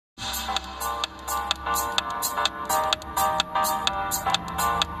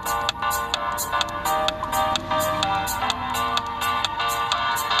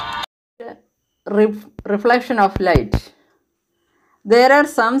reflection of light. There are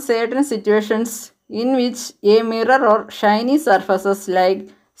some certain situations in which a mirror or shiny surfaces like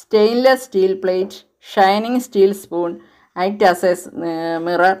stainless steel plate, shining steel spoon act as a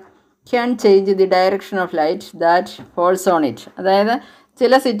mirror can change the direction of light that falls on it. അതായത്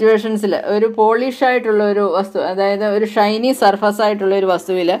ചില സിറ്റുവേഷൻസിൽ ഒരു polish ആയിട്ടുള്ള ഒരു വസ്തു, അതായത് ഒരു Shiny surface ആയിട്ടുള്ള ഒരു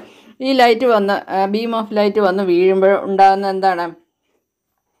വസ്തുവിൽ ഈ ലൈറ്റ് വന്ന് ബീം ഓഫ് ലൈറ്റ് വന്ന് വീഴുമ്പോൾ ഉണ്ടാകുന്ന എന്താണ്,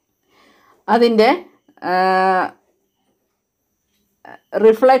 അതിൻ്റെ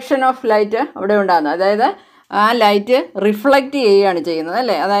റിഫ്ലക്ഷൻ ഓഫ് ലൈറ്റ് അവിടെ ഉണ്ടാകുന്നത്. അതായത് ആ ലൈറ്റ് റിഫ്ലക്റ്റ് ചെയ്യുകയാണ് ചെയ്യുന്നത്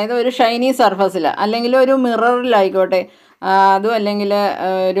അല്ലേ. അതായത് ഒരു ഷൈനി സർഫസിൽ അല്ലെങ്കിൽ ഒരു മിററിലായിക്കോട്ടെ, അതും അല്ലെങ്കിൽ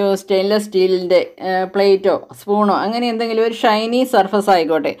ഒരു സ്റ്റെയിൻലെസ് സ്റ്റീലിൻ്റെ പ്ലേറ്റോ സ്പൂണോ അങ്ങനെ എന്തെങ്കിലും ഒരു ഷൈനി സർഫസ്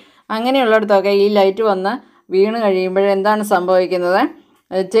ആയിക്കോട്ടെ, അങ്ങനെയുള്ളിടത്തൊക്കെ ഈ ലൈറ്റ് വന്ന് വീണ് കഴിയുമ്പോൾ എന്താണ് സംഭവിക്കുന്നത്,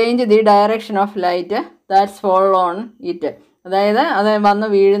 change the direction of light that's fall on it. അതായത് അത് വന്ന്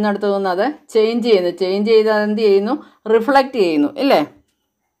വീഴുന്നിടത്ത് നിന്ന് അത് ചേഞ്ച് ചെയ്ത് അതെന്ത് ചെയ്യുന്നു, റിഫ്ലക്റ്റ് ചെയ്യുന്നു ഇല്ലേ.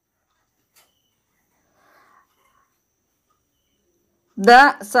 The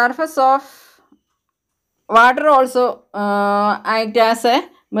surface of water also act as A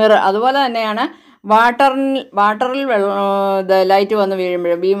mirror. അതുപോലെ തന്നെയാണ് വാട്ടറിൽ ലൈറ്റ് വന്ന്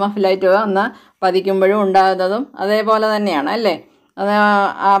വീഴുമ്പോഴും ബീം ഓഫ് ലൈറ്റ് വന്ന് പതിക്കുമ്പോഴും ഉണ്ടാകുന്നതും അതേപോലെ തന്നെയാണ് അല്ലേ. അത്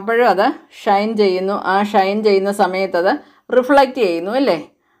അപ്പോഴും അത് ഷൈൻ ചെയ്യുന്നു. ആ ഷൈൻ ചെയ്യുന്ന സമയത്ത് അത് റിഫ്ലക്റ്റ് ചെയ്യുന്നു അല്ലേ.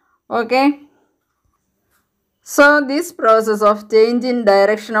 Okay, so this process of change in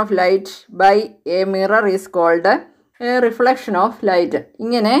direction of light by A mirror is called A reflection of light.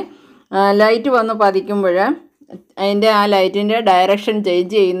 ഇങ്ങനെ ലൈറ്റ് വന്ന് പതിക്കുമ്പോൾ അതിൻ്റെ ആ ലൈറ്റിൻ്റെ ഡയറക്ഷൻ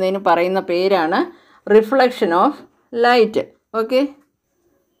ചേഞ്ച് ചെയ്യുന്നതിന് പറയുന്ന പേരാണ് റിഫ്ലക്ഷൻ ഓഫ് ലൈറ്റ്. ഓക്കെ,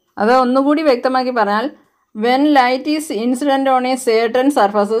 അത് ഒന്നുകൂടി വ്യക്തമാക്കി പറഞ്ഞാൽ, when light is incident on a certain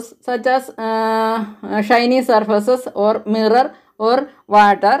surfaces such as shiny surfaces or mirror or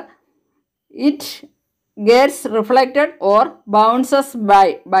water, it gets reflected or bounces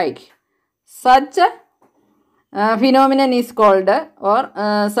back. Such phenomenon is called, or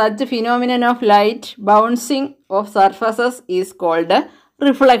such phenomenon of light bouncing of surfaces is called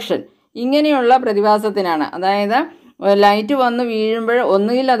reflection. ഇങ്ങനെയുള്ള പ്രതിഭാസത്തിനാണ്, അതായത് light വന്ന് വീഴുമ്പോൾ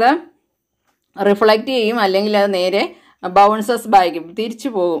ഒന്നുകിൽ അത് reflect ചെയ്യും അല്ലെങ്കിൽ അത് നേരെ ബൗൺസസ് ബാക്ക് തിരിച്ചു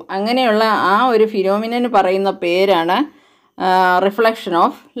പോകും. അങ്ങനെയുള്ള ആ ഒരു ഫിനോമിനന് പറയുന്ന പേരാണ് reflection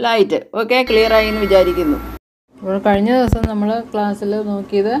of light. Okay, clear ആയി എന്ന് വിചാരിക്കുന്നു. അപ്പോൾ കഴിഞ്ഞ ദിവസം നമ്മൾ ക്ലാസ്സിൽ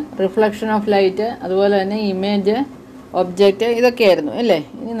നോക്കിയത് റിഫ്ലക്ഷൻ ഓഫ് ലൈറ്റ്, അതുപോലെ തന്നെ ഇമേജ്, ഒബ്ജക്റ്റ്, ഇതൊക്കെയായിരുന്നു അല്ലേ.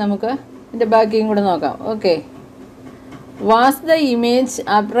 ഇനി നമുക്ക് ഇതിൻ്റെ ബാക്കിയും കൂടെ നോക്കാം. Okay, was the image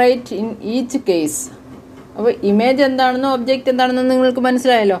upright in each case. അപ്പോൾ ഇമേജ് എന്താണെന്നും ഒബ്ജക്റ്റ് എന്താണെന്നും നിങ്ങൾക്ക്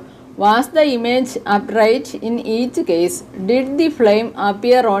മനസ്സിലായല്ലോ. Was the image upright in each case? Did the flame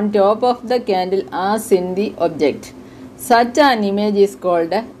appear on top of the candle as in the object? Such an image is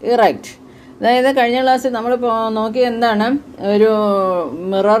called erect. അതായത് കഴിഞ്ഞ ക്ലാസ്സിൽ നമ്മൾ നോക്കി എന്താണ്, ഒരു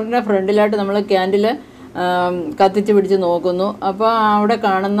മിററിൻ്റെ ഫ്രണ്ടിലായിട്ട് നമ്മൾ ക്യാൻഡിൽ കത്തിച്ച് പിടിച്ച് നോക്കുന്നു. അപ്പോൾ അവിടെ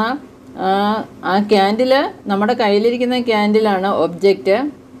കാണുന്ന ആ ക്യാൻഡിൽ നമ്മുടെ കയ്യിലിരിക്കുന്ന ക്യാൻഡിലാണ് ഒബ്ജക്റ്റ്,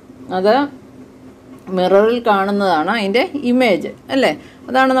 അത് മിററിൽ കാണുന്നതാണ് അതിൻ്റെ ഇമേജ് അല്ലേ.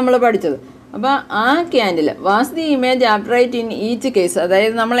 അതാണ് നമ്മൾ പഠിച്ചത്. അപ്പോൾ ആ candle was the image upright in each case,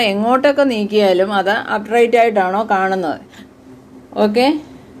 അതായത് നമ്മൾ എങ്ങോട്ടൊക്കെ നീക്കിയാലും അത് അപ്രൈറ്റ് ആയിട്ടാണോ കാണുന്നത്. Okay,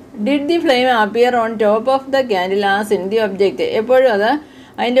 did the flame appear on top of the candle as in the object. എപ്പോഴും അത്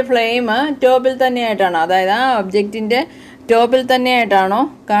അതിൻ്റെ ഫ്ലെയിം ടോപ്പിൽ തന്നെയായിട്ടാണോ, അതായത് ആ ഒബ്ജക്റ്റിൻ്റെ ടോപ്പിൽ തന്നെയായിട്ടാണോ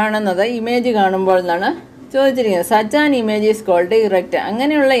കാണുന്നത് ഇമേജ് കാണുമ്പോൾ എന്നാണ് ചോദിച്ചിരിക്കുന്നത്. Such an image is called erect.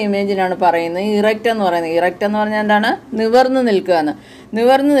 അങ്ങനെയുള്ള ഇമേജിനാണ് പറയുന്നത് ഇറക്റ്റ് എന്ന് പറയുന്നത്. ഇറക്റ്റ് എന്ന് പറഞ്ഞാൽ എന്താണ്, നിവർന്ന്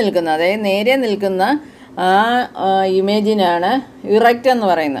നിൽക്കുന്ന, അതായത് നേരെ നിൽക്കുന്ന ആ ഇമേജിനാണ് ഇറക്റ്റ് എന്ന്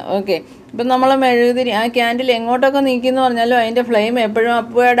പറയുന്നത്. ഓക്കെ, ഇപ്പം നമ്മൾ മെഴുകുതിരി ആ ക്യാൻഡിൽ എങ്ങോട്ടൊക്കെ നീക്കിയെന്ന് പറഞ്ഞാലും അതിൻ്റെ ഫ്ലെയിം എപ്പോഴും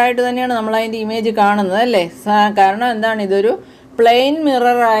അപ്വേർഡായിട്ട് തന്നെയാണ് നമ്മൾ അതിൻ്റെ ഇമേജ് കാണുന്നത് അല്ലേ. കാരണം എന്താണ്, ഇതൊരു പ്ലെയിൻ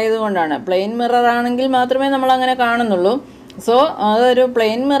മിറർ ആയതുകൊണ്ടാണ്. പ്ലെയിൻ മിറർ ആണെങ്കിൽ മാത്രമേ നമ്മൾ അങ്ങനെ കാണുന്നുള്ളൂ. സോ അതൊരു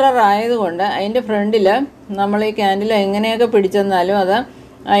പ്ലെയിൻ മിറർ ആയതുകൊണ്ട് അതിൻ്റെ ഫ്രണ്ടിൽ നമ്മൾ ഈ ക്യാൻഡിൽ എങ്ങനെയൊക്കെ പിടിച്ചെന്നാലും അത്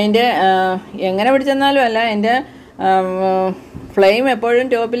അതിൻ്റെ എങ്ങനെ പിടിച്ചെന്നാലും അല്ല, അതിൻ്റെ ഫ്ലെയിം എപ്പോഴും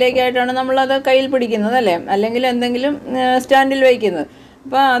ടോപ്പിലേക്കായിട്ടാണ് നമ്മളത് കയ്യിൽ പിടിക്കുന്നത് അല്ലേ, അല്ലെങ്കിൽ എന്തെങ്കിലും സ്റ്റാൻഡിൽ വയ്ക്കുന്നത്.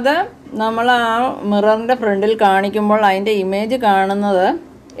 അപ്പോൾ അത് നമ്മൾ ആ മിററിൻ്റെ ഫ്രണ്ടിൽ കാണിക്കുമ്പോൾ അതിൻ്റെ ഇമേജ് കാണുന്നത്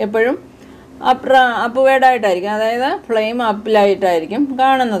എപ്പോഴും അപ്വേർഡായിട്ടായിരിക്കും, അതായത് ഫ്ലെയിം അപ്പിലായിട്ടായിരിക്കും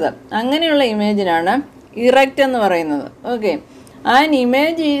കാണുന്നത്. അങ്ങനെയുള്ള ഇമേജിനാണ് ഇറക്റ്റ് എന്ന് പറയുന്നത്. Okay, an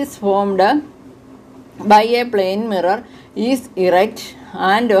image is formed by A plain mirror is erect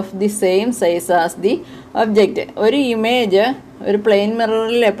and of the same size as the object. ഒരു ഇമേജ് ഒരു പ്ലെയിൻ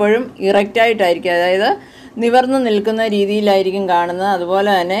മിററിൽ എപ്പോഴും ഇറക്റ്റായിട്ടായിരിക്കും, അതായത് നിവർന്ന് നിൽക്കുന്ന രീതിയിലായിരിക്കും കാണുന്നത്.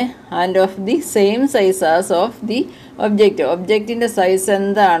 അതുപോലെ തന്നെ and of the same size as of the object. ഒബ്ജക്റ്റിൻ്റെ size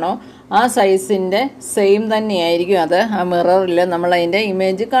എന്താണോ ആ സൈസിൻ്റെ സെയിം തന്നെയായിരിക്കും അത് ആ മിററിൽ നമ്മളതിൻ്റെ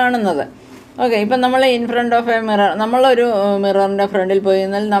ഇമേജ് കാണുന്നത്. ഓക്കെ, ഇപ്പം നമ്മൾ in front of A mirror, നമ്മളൊരു മിററിൻ്റെ ഫ്രണ്ടിൽ പോയി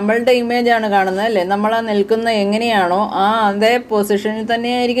നിന്നാൽ നമ്മളുടെ ഇമേജാണ് കാണുന്നത് അല്ലേ. നമ്മൾ ആ നിൽക്കുന്ന എങ്ങനെയാണോ ആ അതേ പൊസിഷനിൽ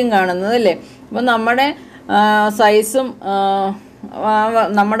തന്നെയായിരിക്കും കാണുന്നത് അല്ലേ. അപ്പം നമ്മുടെ സൈസും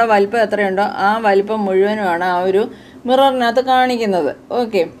നമ്മുടെ വലിപ്പം എത്രയുണ്ടോ ആ വലിപ്പം മുഴുവനുമാണ് ആ ഒരു മിററിനകത്ത് കാണിക്കുന്നത്.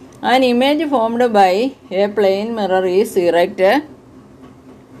 Okay, an image formed by A plain mirror is erect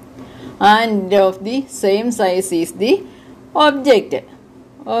and of the same size is the object.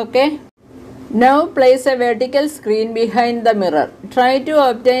 Okay, now place a vertical screen behind the mirror. Try to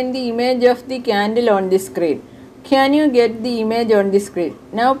obtain the image of the candle on the screen. Can you get the image on the screen?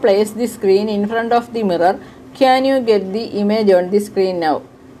 Now place the screen in front of the mirror. Can you get the image on the screen now?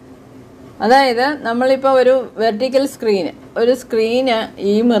 അതായത് നമ്മളിപ്പോൾ ഒരു vertical ഒരു screen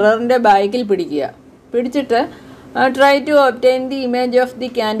ഈ മിററിൻ്റെ ബാക്കിൽ പിടിച്ചിട്ട് try to obtain the image of the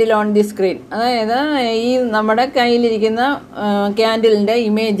candle on the screen. അതായത് ഈ നമ്മുടെ കയ്യിലിരിക്കുന്ന ക്യാൻഡിലിൻ്റെ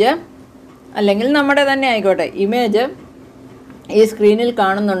ഇമേജ്, അല്ലെങ്കിൽ നമ്മുടെ തന്നെ ആയിക്കോട്ടെ, ഇമേജ് ഈ സ്ക്രീനിൽ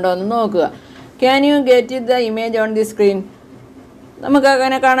കാണുന്നുണ്ടോ എന്ന് നോക്കുക. Can you get the image on the screen? നമുക്ക്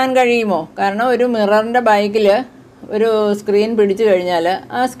അങ്ങനെ കാണാൻ കഴിയുമോ? കാരണം ഒരു മിററിൻ്റെ ബാക്കിൽ ഒരു സ്ക്രീൻ പിടിച്ചു കഴിഞ്ഞാൽ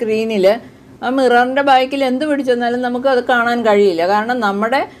ആ സ്ക്രീനിൽ ആ മിററിൻ്റെ ബാക്കിൽ എന്ത് പിടിച്ചു വന്നാലും നമുക്കത് കാണാൻ കഴിയില്ല. കാരണം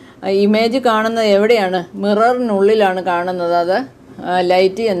നമ്മുടെ ഇമേജ് കാണുന്നത് എവിടെയാണ്? മിററിനുള്ളിലാണ് കാണുന്നത്. അത്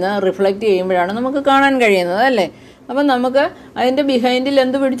ലൈറ്റ് എന്ന് റിഫ്ലക്റ്റ് ചെയ്യുമ്പോഴാണ് നമുക്ക് കാണാൻ കഴിയുന്നത് അല്ലേ. അപ്പം നമുക്ക് അതിൻ്റെ ബിഹൈൻഡിൽ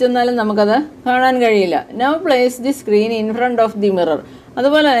എന്ത് പിടിച്ചു വന്നാലും നമുക്കത് കാണാൻ കഴിയില്ല. Now place the screen in front of the mirror.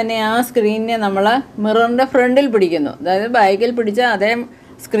 അതുപോലെ തന്നെ ആ സ്ക്രീനിനെ നമ്മൾ മിററിൻ്റെ ഫ്രണ്ടിൽ പിടിക്കുന്നു. അതായത് ബാക്കിൽ പിടിച്ച അതേ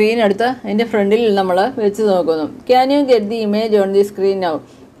സ്ക്രീൻ എടുത്ത് അതിൻ്റെ ഫ്രണ്ടിൽ നമ്മൾ വെച്ച് നോക്കുന്നു. Can you get the image on the screen now?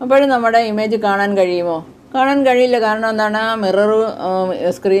 അപ്പോഴും നമ്മുടെ ഇമേജ് കാണാൻ കഴിയുമോ? കാണാൻ കഴിയില്ല. കാരണം എന്താണ്? ആ മിറർ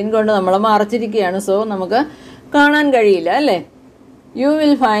സ്ക്രീൻ കൊണ്ട് നമ്മൾ മറച്ചിരിക്കുകയാണ്. സോ നമുക്ക് കാണാൻ കഴിയില്ല അല്ലേ. You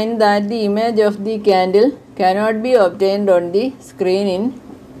will find that the image of the candle cannot be obtained on the screen in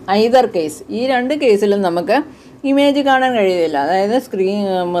either case. ഈ രണ്ട് കേസിലും നമുക്ക് ഇമേജ് കാണാൻ കഴിയില്ല. അതായത്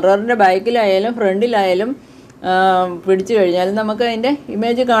മിററിൻ്റെ ബാക്കിലായാലും ഫ്രണ്ടിലായാലും പിടിച്ചു കഴിഞ്ഞാൽ നമുക്ക് അതിൻ്റെ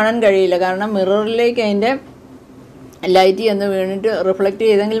ഇമേജ് കാണാൻ കഴിയില്ല. കാരണം മിററിലേക്ക് അതിൻ്റെ ലൈറ്റ് എന്ന് വീണിട്ട് റിഫ്ലക്റ്റ്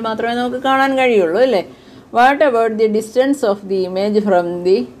ചെയ്തെങ്കിൽ മാത്രമേ നമുക്ക് കാണാൻ കഴിയുള്ളൂ അല്ലേ. What about the distance of the image from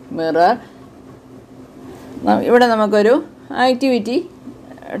the mirror? ഇവിടെ നമുക്കൊരു ആക്ടിവിറ്റി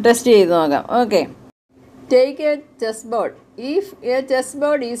ടെസ്റ്റ് ചെയ്ത് നോക്കാം. Okay, take a chessboard. If a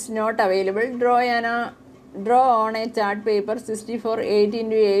chessboard is not available, draw on a chart paper 64 8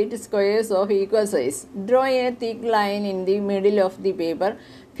 into 8 squares of equal size. Draw a thick line in the middle of the paper.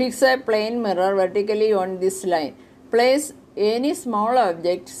 Fix a plain mirror vertically on this line. Place any small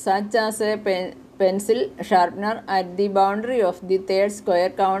object such as a pencil sharpener at the boundary of the third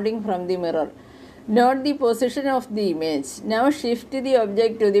square counting from the mirror. Note the position of the image. Now shift the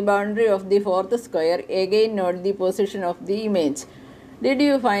object to the boundary of the fourth square. Again note the position of the image. Did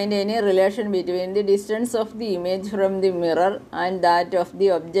you find any relation between the distance of the image from the mirror and that of the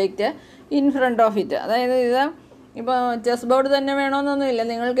object in front of it? അതായത് ഇത് ഇപ്പോൾ chess board തന്നെ വേണമെന്നൊന്നുമില്ല.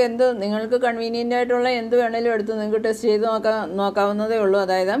 നിങ്ങൾക്ക് convenient ആയിട്ടുള്ള എന്ത് വേണേലും എടുത്ത് നിങ്ങൾക്ക് ടെസ്റ്റ് ചെയ്ത് നോക്കാവുന്നതേ ഉള്ളൂ.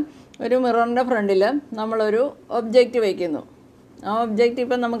 അതായത് ഒരു മിററിൻ്റെ ഫ്രണ്ടിൽ നമ്മളൊരു ഒബ്ജക്റ്റ് വയ്ക്കുന്നു. ആ ഒബ്ജക്റ്റ്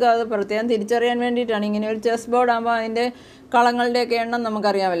ഇപ്പം നമുക്ക് അത് പ്രത്യേകം തിരിച്ചറിയാൻ വേണ്ടിയിട്ടാണ്. ഇങ്ങനെ ഒരു ചെസ് ബോർഡ് ആകുമ്പോൾ അതിൻ്റെ കളങ്ങളുടെയൊക്കെ എണ്ണം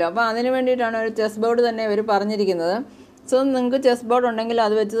നമുക്കറിയാമല്ലോ. അപ്പോൾ അതിന് വേണ്ടിയിട്ടാണ് ഒരു ചെസ് ബോർഡ് തന്നെ ഇവർ പറഞ്ഞിരിക്കുന്നത്. സോ നിങ്ങൾക്ക് ചെസ് ബോർഡ് ഉണ്ടെങ്കിൽ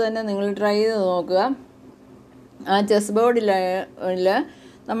അത് വെച്ച് തന്നെ നിങ്ങൾ ട്രൈ ചെയ്ത് നോക്കുക. ആ ചെസ് ബോർഡിൽ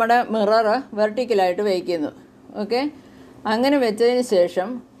നമ്മുടെ മിറർ വെർട്ടിക്കലായിട്ട് വയ്ക്കുന്നു. ഓക്കെ, അങ്ങനെ വെച്ചതിന് ശേഷം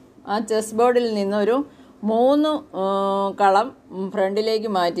ആ ചെസ് ബോർഡിൽ നിന്നൊരു 3 കളം ഫ്രണ്ടിലേക്ക്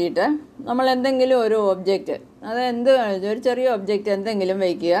മാറ്റിയിട്ട് നമ്മൾ എന്തെങ്കിലും ഒരു ഒബ്ജക്റ്റ്, ഒരു ചെറിയ ഒബ്ജക്റ്റ് എന്തെങ്കിലും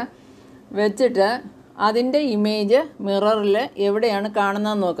വെച്ചിട്ട് അതിൻ്റെ ഇമേജ് മിററിൽ എവിടെയാണ്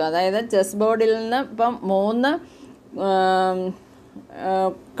കാണുന്നതെന്ന് നോക്കുക. അതായത് ചെസ് ബോർഡിൽ നിന്ന് ഇപ്പം 3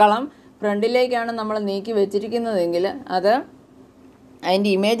 കളം ഫ്രണ്ടിലേക്കാണ് നമ്മൾ നീക്കി വെച്ചിരിക്കുന്നതെങ്കിൽ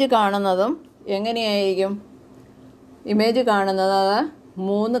അതിൻ്റെ ഇമേജ് കാണുന്നതും എങ്ങനെയായിരിക്കും? ഇമേജ് കാണുന്നത്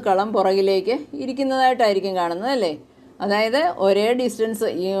 3 കളം പുറകിലേക്ക് ഇരിക്കുന്നതായിട്ടായിരിക്കും കാണുന്നത് അല്ലേ. അതായത് ഒരേ ഡിസ്റ്റൻസ്,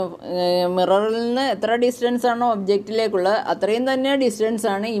 ഈ മിററിൽ നിന്ന് എത്ര ഡിസ്റ്റൻസ് ആണോ ഒബ്ജക്റ്റിലേക്കുള്ളത് അത്രയും തന്നെ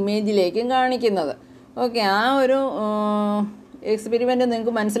ഡിസ്റ്റൻസാണ് ഇമേജിലേക്കും കാണിക്കുന്നത്. ഓക്കെ, ആ ഒരു എക്സ്പെരിമെൻറ്റ്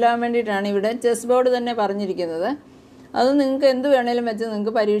നിങ്ങൾക്ക് മനസ്സിലാകാൻ വേണ്ടിയിട്ടാണ് ഇവിടെ ചെസ് ബോർഡ് തന്നെ പറഞ്ഞിരിക്കുന്നത്. അത് നിങ്ങൾക്ക് എന്ത് വേണേലും വെച്ച്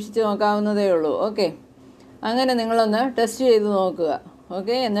നിങ്ങൾക്ക് പരീക്ഷിച്ച് നോക്കാവുന്നതേ ഉള്ളൂ. ഓക്കെ, അങ്ങനെ നിങ്ങളൊന്ന് ടെസ്റ്റ് ചെയ്ത് നോക്കുക.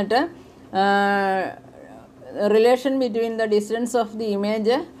 ഓക്കെ, എന്നിട്ട് relation between the distance of the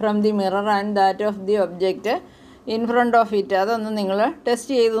image from the mirror and that of the object in front of it, അതൊന്ന് നിങ്ങൾ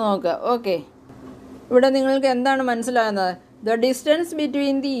ടെസ്റ്റ് ചെയ്ത് നോക്കുക. ഓക്കെ, ഇവിടെ നിങ്ങൾക്ക് എന്താണ് മനസ്സിലാകുന്നത്? The distance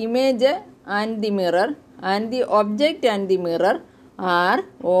between the image and the mirror and the object and the mirror are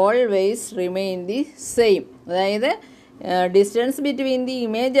always remain the same. അതായത് distance between the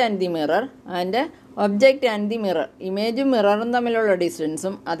image and the mirror and object and the mirror. ഇമേജും മിററും തമ്മിലുള്ള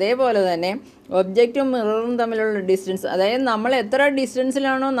ഡിസ്റ്റൻസും അതേപോലെ തന്നെ ഒബ്ജക്റ്റും മിററും തമ്മിലുള്ള distance, അതായത് നമ്മൾ എത്ര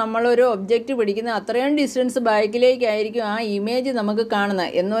ഡിസ്റ്റൻസിലാണോ നമ്മളൊരു object പിടിക്കുന്നത് അത്രയും ഡിസ്റ്റൻസ് ബാക്കിലേക്കായിരിക്കും ആ ഇമേജ് നമുക്ക്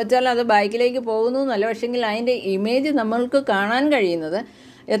കാണുന്നത്. എന്ന് വെച്ചാൽ അത് ബാക്കിലേക്ക് പോകുന്നു എന്നല്ല, പക്ഷെങ്കിൽ അതിൻ്റെ ഇമേജ് നമ്മൾക്ക് കാണാൻ കഴിയുന്നത്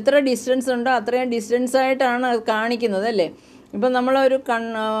എത്ര ഡിസ്റ്റൻസ് ഉണ്ടോ അത്രയും ഡിസ്റ്റൻസ് ആയിട്ടാണ് അത് കാണിക്കുന്നത് അല്ലേ. ഇപ്പം നമ്മളൊരു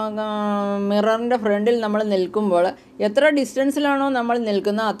മിററിൻ്റെ ഫ്രണ്ടിൽ നമ്മൾ നിൽക്കുമ്പോൾ എത്ര ഡിസ്റ്റൻസിലാണോ നമ്മൾ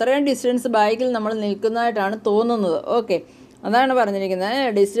നിൽക്കുന്നത് അത്രയും ഡിസ്റ്റൻസ് ബാക്കിൽ നമ്മൾ നിൽക്കുന്നതായിട്ടാണ് തോന്നുന്നത്. ഓക്കെ, അതാണ് പറഞ്ഞിരിക്കുന്നത്.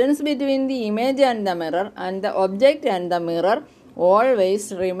 Distance between the image and the mirror and the object and the mirror always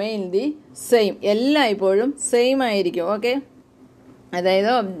remain the same. എല്ലായ്പ്പോഴും സെയിം ആയിരിക്കും. ഓക്കെ, അതായത്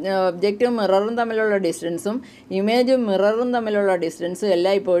ഒബ്ജക്റ്റും മിററും തമ്മിലുള്ള ഡിസ്റ്റൻസും ഇമേജും മിററും തമ്മിലുള്ള ഡിസ്റ്റൻസും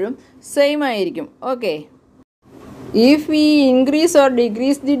എല്ലായ്പ്പോഴും സെയിം ആയിരിക്കും. Okay, if we increase or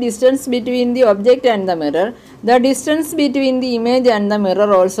decrease the distance between the object and the mirror, the distance between the image and the mirror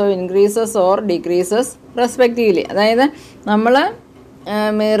also increases or decreases respectively. അതായത് നമ്മൾ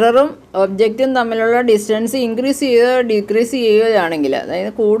മിററും ഒബ്ജക്റ്റും തമ്മിലുള്ള ഡിസ്റ്റൻസ് ഇൻക്രീസ് ചെയ്യുകയോ decrease ചെയ്യുകയാണെങ്കിൽ,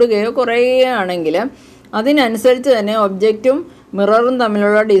 അതായത് കൂടുകയോ കുറയുകയാണെങ്കിൽ അതിനനുസരിച്ച് തന്നെ ഒബ്ജക്റ്റും മിററും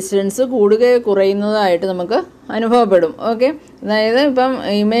തമ്മിലുള്ള ഡിസ്റ്റൻസ് കൂടുകയോ കുറയുന്നതായിട്ട് നമുക്ക് അനുഭവപ്പെടും. ഓക്കെ, അതായത് ഇപ്പം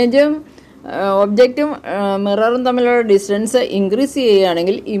ഇമേജും ഒബ്ജക്റ്റും മിററും തമ്മിലുള്ള ഡിസ്റ്റൻസ് ഇൻക്രീസ്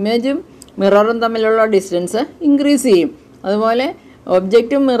ചെയ്യുകയാണെങ്കിൽ ഇമേജും മിററും തമ്മിലുള്ള ഡിസ്റ്റൻസ് ഇൻക്രീസ് ചെയ്യും. അതുപോലെ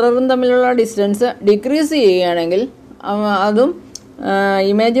ഒബ്ജക്റ്റും മിററും തമ്മിലുള്ള ഡിസ്റ്റൻസ് ഡിക്രീസ് ചെയ്യുകയാണെങ്കിൽ അതും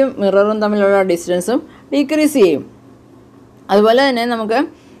ഇമേജും മിററും തമ്മിലുള്ള ഡിസ്റ്റൻസും ഡിക്രീസ് ചെയ്യും. അതുപോലെ തന്നെ നമുക്ക്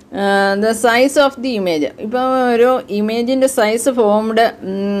the size of the image, ഇപ്പോൾ ഒരു ഇമേജിൻ്റെ സൈസ്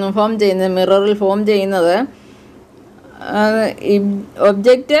ഫോം ചെയ്യുന്നത് മിററിൽ ഫോം ചെയ്യുന്നത്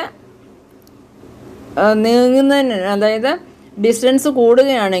ഒബ്ജക്റ്റ് നീങ്ങുന്നതിന്, അതായത് ഡിസ്റ്റൻസ്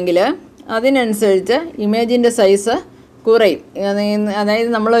കൂടുകയാണെങ്കിൽ അതിനനുസരിച്ച് ഇമേജിൻ്റെ സൈസ് കുറയും. അതായത്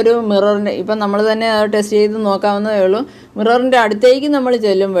നമ്മളൊരു മിററിൻ്റെ, ഇപ്പം നമ്മൾ തന്നെ അത് ടെസ്റ്റ് ചെയ്ത് നോക്കാവുന്നതേ ഉള്ളൂ. മിററിൻ്റെ അടുത്തേക്ക് നമ്മൾ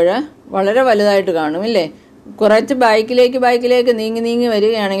ചെല്ലുമ്പോൾ വളരെ വലുതായിട്ട് കാണും ഇല്ലേ. കുറച്ച് ബാക്കിലേക്ക് നീങ്ങി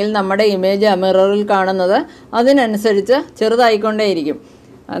വരികയാണെങ്കിൽ നമ്മുടെ ഇമേജ് ആ മിററിൽ കാണുന്നത് അതിനനുസരിച്ച് ചെറുതായിക്കൊണ്ടേയിരിക്കും.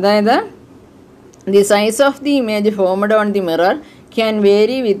 അതായത് the size of the image formed on the mirror can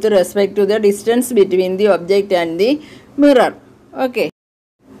vary with respect to the distance between the object and the mirror. Okay,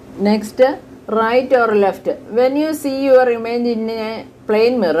 next, right or left. When you see your image in a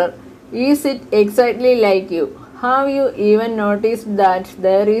plain mirror, is it exactly like you? Have you even noticed that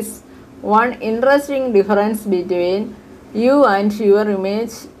there is one interesting difference between you and your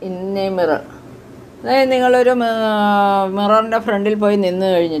image in a mirror? അതായത് നിങ്ങളൊരു മിററിൻ്റെ ഫ്രണ്ടിൽ പോയി നിന്ന്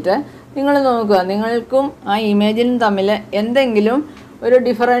കഴിഞ്ഞിട്ട് നിങ്ങൾ നോക്കുക, നിങ്ങൾക്കും ആ ഇമേജിനും തമ്മിൽ എന്തെങ്കിലും ഒരു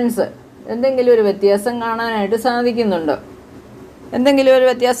ഡിഫറൻസ്, എന്തെങ്കിലും ഒരു വ്യത്യാസം കാണാനായിട്ട് സാധിക്കുന്നുണ്ടോ? എന്തെങ്കിലും ഒരു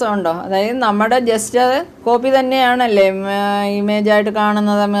വ്യത്യാസമുണ്ടോ? അതായത് നമ്മുടെ ജസ്റ്റ് അത് കോപ്പി തന്നെയാണല്ലേ ഇമേജായിട്ട്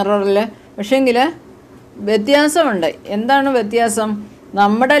കാണുന്നത് മിററിൽ, പക്ഷേങ്കിൽ വ്യത്യാസമുണ്ട്. എന്താണ് വ്യത്യാസം?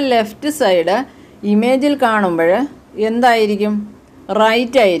 നമ്മുടെ ലെഫ്റ്റ് സൈഡ് ഇമേജിൽ കാണുമ്പോൾ എന്തായിരിക്കും?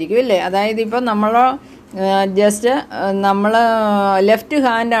 റൈറ്റ് ആയിരിക്കും ഇല്ലേ. അതായത് ഇപ്പം നമ്മൾ ജസ്റ്റ് നമ്മൾ ലെഫ്റ്റ്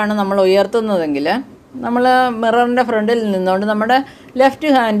ഹാൻഡാണ് നമ്മൾ ഉയർത്തുന്നതെങ്കിൽ നമ്മൾ മിററിൻ്റെ ഫ്രണ്ടിൽ നിന്നുകൊണ്ട് നമ്മുടെ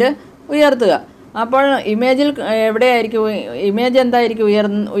ലെഫ്റ്റ് ഹാൻഡ് ഉയർത്തുക. അപ്പോൾ ഇമേജിൽ എവിടെയായിരിക്കും ഇമേജ് എന്തായിരിക്കും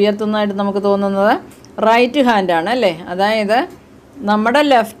ഉയർത്തുന്നതായിട്ട് നമുക്ക് തോന്നുന്നത്? റൈറ്റ് ഹാൻഡാണ് അല്ലേ. അതായത് നമ്മുടെ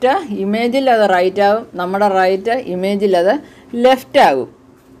ലെഫ്റ്റ് ഇമേജിൽ അത് റൈറ്റ് ആകും, നമ്മുടെ റൈറ്റ് ഇമേജിൽ അത് ലെഫ്റ്റ് ആകും.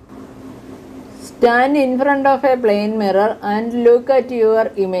 Stand in front of a plain mirror and look at your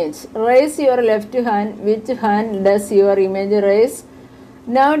image. Raise your left hand. Which hand does your image raise?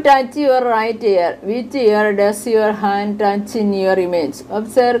 Now touch your right ear. Which ear does your hand touch in your image?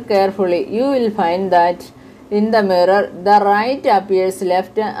 Observe carefully. You will find that in the mirror, the right appears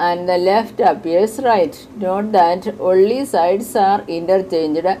left and the left appears right. Note that only sides are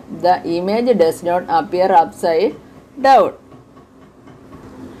interchanged. The image does not appear upside down.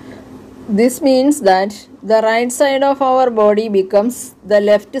 This means that the right side of our body becomes the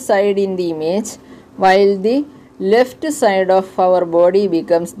left side in the image, while the left side of our body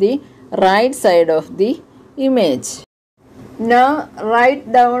becomes the right side of the image. Now write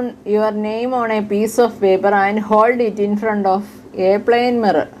down your name on a piece of paper and hold it in front of a plain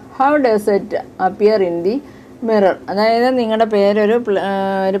mirror. How does it appear in the mirror? അതായത് നിങ്ങളുടെ പേരൊരു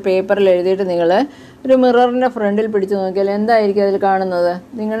പേപ്പറിൽ എഴുതിയിട്ട് നിങ്ങൾ ഒരു മിററിൻ്റെ ഫ്രണ്ടിൽ പിടിച്ച് നോക്കിയാൽ എന്തായിരിക്കും അതിൽ കാണുന്നത്?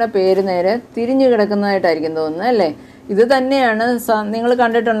 നിങ്ങളുടെ പേര് നേരെ തിരിഞ്ഞു കിടക്കുന്നതായിട്ടായിരിക്കും തോന്നുന്നത് അല്ലേ. ഇത് തന്നെയാണ് നിങ്ങൾ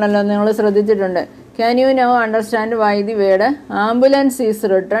കണ്ടിട്ടുണ്ടല്ലോ, നിങ്ങൾ ശ്രദ്ധിച്ചിട്ടുണ്ട്. Can you now understand why the word ambulance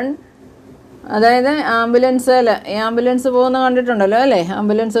is written? അതായത് ആംബുലൻസ് പോകുന്ന കണ്ടിട്ടുണ്ടല്ലോ അല്ലേ.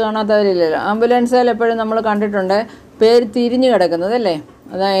 ആംബുലൻസ് കാണാത്തവരില്ലല്ലോ. ആംബുലൻസിൽ എപ്പോഴും നമ്മൾ കണ്ടിട്ടുണ്ട് പേര് തിരിഞ്ഞു കിടക്കുന്നത് അല്ലേ.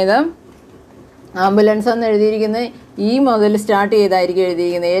 അതായത് ആംബുലൻസ് എന്ന് എഴുതിയിരിക്കുന്നത് ഈ മുതൽ സ്റ്റാർട്ട് ചെയ്തായിരിക്കും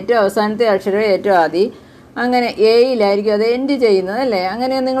എഴുതിയിരിക്കുന്നത്. ഏറ്റവും അവസാനത്തെ അക്ഷരം ഏറ്റവും ആദ്യം, അങ്ങനെ എയിലായിരിക്കും അത് എൻഡ് ചെയ്യുന്നത് അല്ലേ.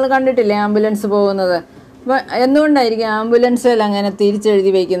 അങ്ങനെ നിങ്ങൾ കണ്ടിട്ടില്ലേ ആംബുലൻസ് പോകുന്നത്? അപ്പോൾ എന്തുകൊണ്ടായിരിക്കും ആംബുലൻസിൽ അങ്ങനെ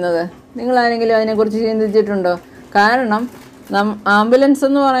തിരിച്ചെഴുതി വയ്ക്കുന്നത്? നിങ്ങളാരെങ്കിലും അതിനെക്കുറിച്ച് ചിന്തിച്ചിട്ടുണ്ടോ? കാരണം ആംബുലൻസ്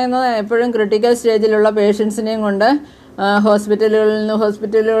എന്ന് പറയുന്നത് എപ്പോഴും ക്രിട്ടിക്കൽ സ്റ്റേജിലുള്ള പേഷ്യൻസിനെയും കൊണ്ട് ഹോസ്പിറ്റലുകളിൽ നിന്ന്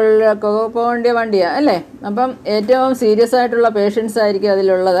ഹോസ്പിറ്റലുകളിലൊക്കെ പോകേണ്ട വണ്ടിയാണ് അല്ലേ. അപ്പം ഏറ്റവും സീരിയസ് ആയിട്ടുള്ള പേഷ്യൻസ് ആയിരിക്കും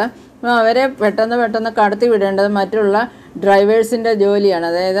അതിലുള്ളത്. അപ്പോൾ അവരെ പെട്ടെന്ന് കടത്തി വിടേണ്ടത് മറ്റുള്ള ഡ്രൈവേഴ്സിൻ്റെ ജോലിയാണ്.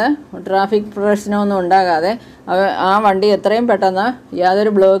 അതായത് ട്രാഫിക് പ്രശ്നമൊന്നും ഉണ്ടാകാതെ ആ വണ്ടി എത്രയും പെട്ടെന്ന്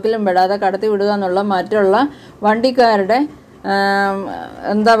യാതൊരു ബ്ലോക്കിലും പെടാതെ കടത്തി വിടുക എന്നുള്ള മറ്റുള്ള വണ്ടിക്കാരുടെ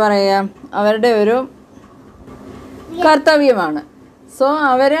എന്താ പറയുക, അവരുടെ ഒരു കർത്തവ്യമാണ്. സോ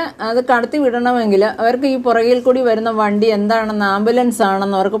അവർ അത് കടത്തി വിടണമെങ്കിൽ അവർക്ക് ഈ പുറകിൽ കൂടി വരുന്ന വണ്ടി എന്താണെന്ന് ആംബുലൻസ്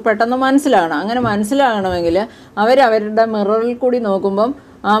ആണെന്ന് അവർക്ക് പെട്ടെന്ന് മനസ്സിലാകണം. അങ്ങനെ മനസ്സിലാകണമെങ്കിൽ അവരുടെ മിററിൽ കൂടി നോക്കുമ്പം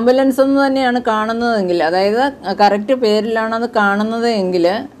ആംബുലൻസ് എന്ന് തന്നെയാണ് കാണുന്നതെങ്കിൽ, അതായത് കറക്റ്റ് പേരിലാണ് അത് കാണുന്നത് എങ്കിൽ,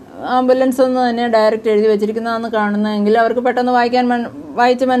 ആംബുലൻസ് എന്ന് തന്നെ ഡയറക്റ്റ് എഴുതി വെച്ചിരിക്കുന്നതെന്ന് കാണുന്നതെങ്കിൽ അവർക്ക് പെട്ടെന്ന്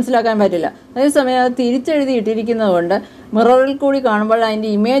വായിച്ച് മനസ്സിലാക്കാൻ പറ്റില്ല. അതേസമയം അത് തിരിച്ചെഴുതിയിട്ടിരിക്കുന്നത് കൊണ്ട് മിററിൽ കൂടി കാണുമ്പോൾ അതിൻ്റെ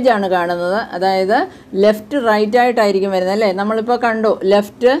ഇമേജാണ് കാണുന്നത്. അതായത് ലെഫ്റ്റ് റൈറ്റ് ആയിട്ടായിരിക്കും വരുന്നത് അല്ലേ. നമ്മളിപ്പോൾ കണ്ടു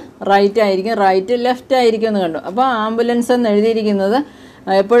ലെഫ്റ്റ് റൈറ്റ് ആയിരിക്കും, റൈറ്റ് ലെഫ്റ്റ് ആയിരിക്കും എന്ന് കണ്ടു. അപ്പോൾ ആംബുലൻസ് എന്ന് എഴുതിയിരിക്കുന്നത്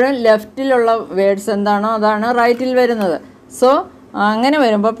എപ്പോഴും ലെഫ്റ്റിലുള്ള വേർഡ്സ് എന്താണോ അതാണ് റൈറ്റിൽ വരുന്നത്. സോ അങ്ങനെ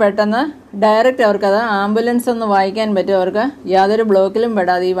വരുമ്പോൾ പെട്ടെന്ന് ഡയറക്റ്റ് അവർക്കത് ആംബുലൻസ് എന്ന് വായിക്കാൻ പറ്റും. അവർക്ക് യാതൊരു ബ്ലോക്കിലും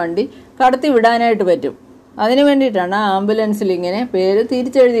പെടാതെ ഈ വണ്ടി കടത്തി വിടാനായിട്ട് പറ്റും. അതിന് വേണ്ടിയിട്ടാണ് ആംബുലൻസിൽ ഇങ്ങനെ പേര്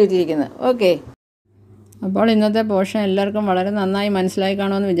തിരിച്ചെഴുതിയിട്ടിരിക്കുന്നത്. ഓക്കെ, അപ്പോൾ ഇന്നത്തെ പോർഷൻ എല്ലാവർക്കും വളരെ നന്നായി മനസ്സിലായി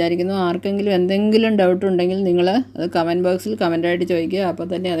കാണുമെന്ന് വിചാരിക്കുന്നു. ആർക്കെങ്കിലും എന്തെങ്കിലും ഡൗട്ട് ഉണ്ടെങ്കിൽ നിങ്ങൾ അത് കമൻറ്റ് ബോക്സിൽ കമൻറ്റായിട്ട് ചോദിക്കുക. അപ്പോൾ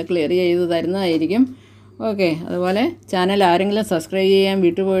തന്നെ അത് ക്ലിയർ ചെയ്ത് തരുന്നതായിരിക്കും. ഓക്കെ, അതുപോലെ ചാനൽ ആരെങ്കിലും സബ്സ്ക്രൈബ് ചെയ്യാൻ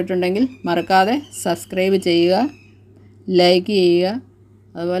വിട്ടുപോയിട്ടുണ്ടെങ്കിൽ മറക്കാതെ സബ്സ്ക്രൈബ് ചെയ്യുക, ലൈക്ക് ചെയ്യുക.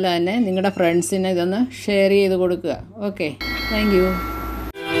 അതുപോലെ തന്നെ നിങ്ങളുടെ ഫ്രണ്ട്സിന് ഇതൊന്ന് ഷെയർ ചെയ്ത് കൊടുക്കുക. Okay, thank you.